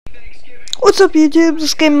What's up YouTube,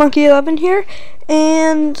 this is GameMonkey11 here,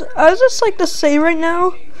 and I would just like to say right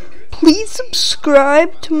now, please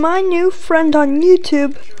subscribe to my new friend on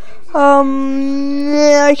YouTube.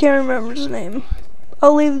 I can't remember his name.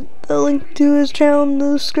 I'll leave the link to his channel in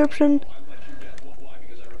the description.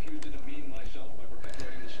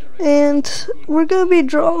 And we're gonna be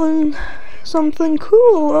drawing something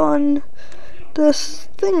cool on this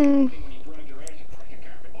thing.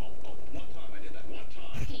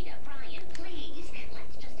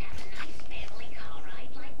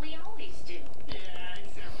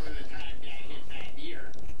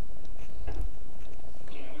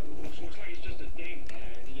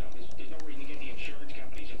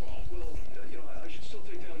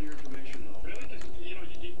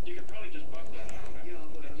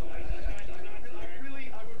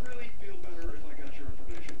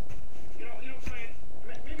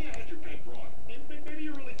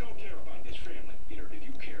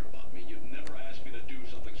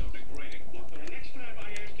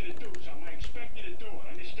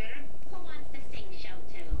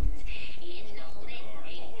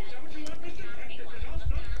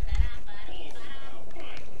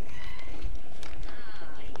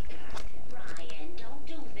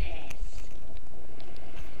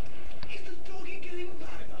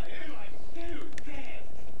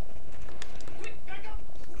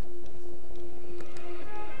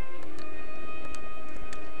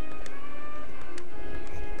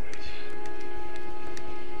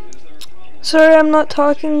 Sorry, I'm not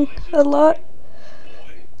talking a lot.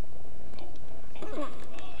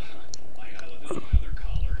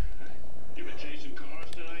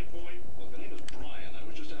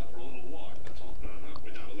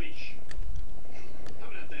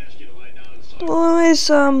 Well, anyways,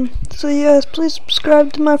 so yes, please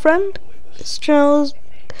subscribe to my friend. His channel is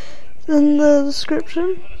in the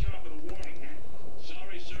description.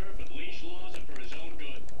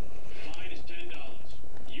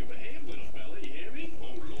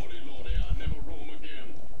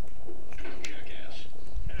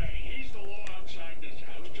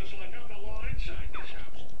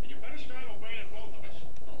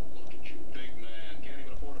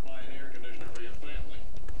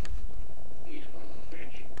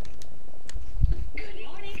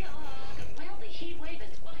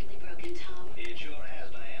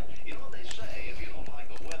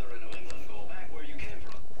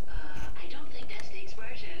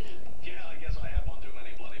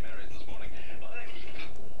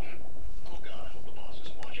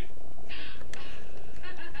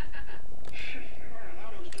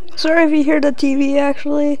 Sorry if you hear the TV,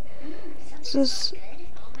 actually. It's just...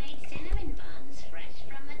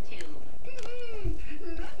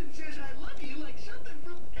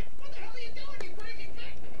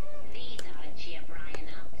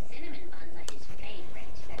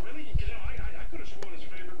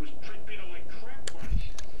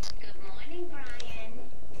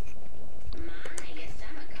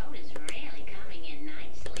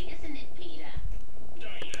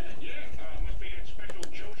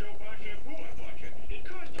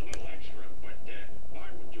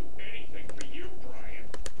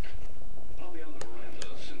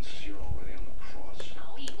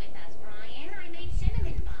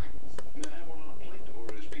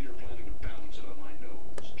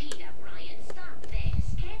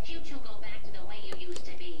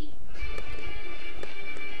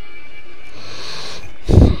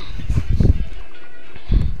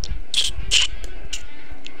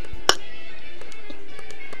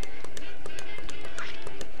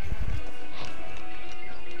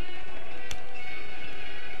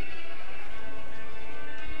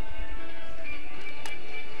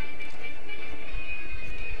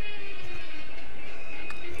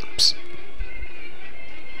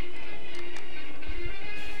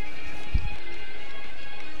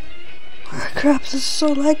 crap, this is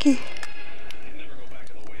so laggy.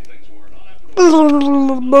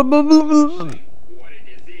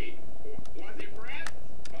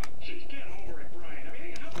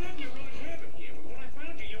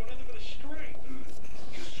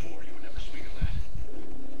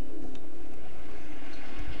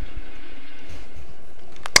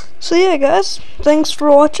 So yeah guys, thanks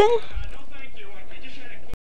for watching.